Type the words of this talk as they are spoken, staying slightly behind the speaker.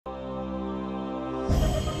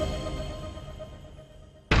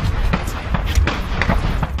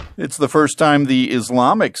It's the first time the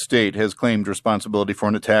Islamic State has claimed responsibility for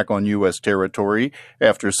an attack on U.S. territory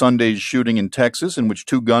after Sunday's shooting in Texas, in which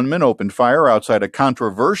two gunmen opened fire outside a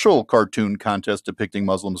controversial cartoon contest depicting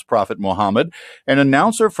Muslims' Prophet Muhammad. An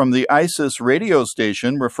announcer from the ISIS radio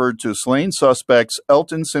station referred to slain suspects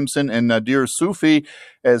Elton, Simpson, and Nadir Soofi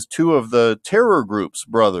as two of the terror group's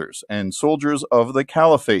brothers and soldiers of the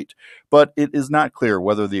caliphate. But it is not clear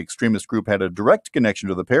whether the extremist group had a direct connection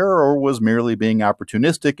to the pair or was merely being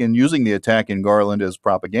opportunistic in using the attack in Garland as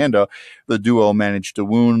propaganda. The duo managed to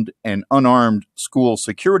wound an unarmed school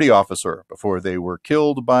security officer before they were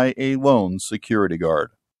killed by a lone security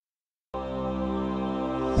guard.